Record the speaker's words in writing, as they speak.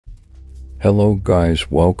Hello guys,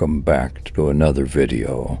 welcome back to another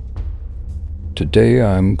video. Today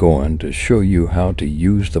I'm going to show you how to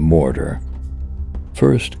use the mortar.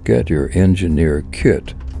 First, get your engineer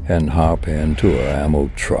kit and hop into an ammo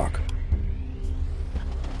truck.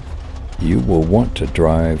 You will want to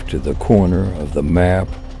drive to the corner of the map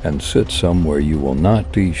and sit somewhere you will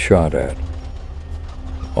not be shot at.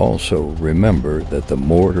 Also, remember that the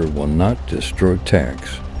mortar will not destroy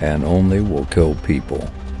tanks and only will kill people.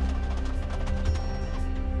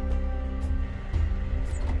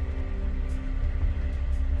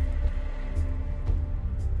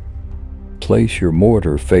 Place your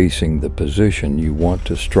mortar facing the position you want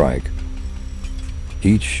to strike.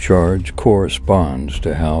 Each charge corresponds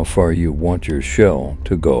to how far you want your shell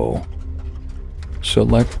to go.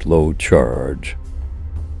 Select low charge.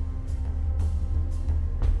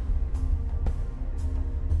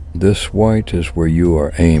 This white is where you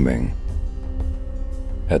are aiming.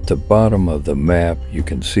 At the bottom of the map, you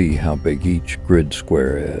can see how big each grid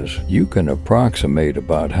square is. You can approximate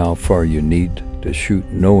about how far you need to shoot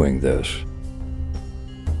knowing this.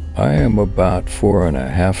 I am about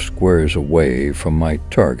 4.5 squares away from my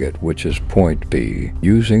target, which is point B.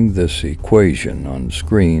 Using this equation on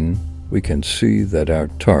screen, we can see that our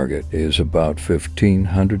target is about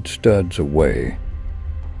 1,500 studs away.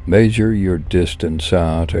 Measure your distance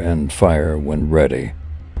out and fire when ready.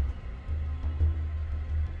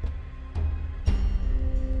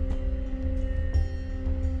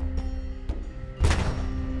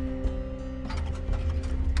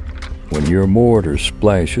 When your mortar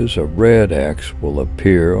splashes, a red X will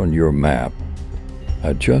appear on your map.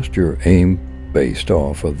 Adjust your aim based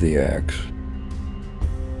off of the X.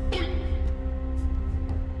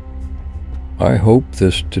 I hope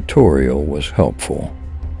this tutorial was helpful.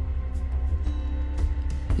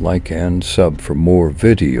 Like and sub for more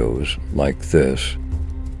videos like this.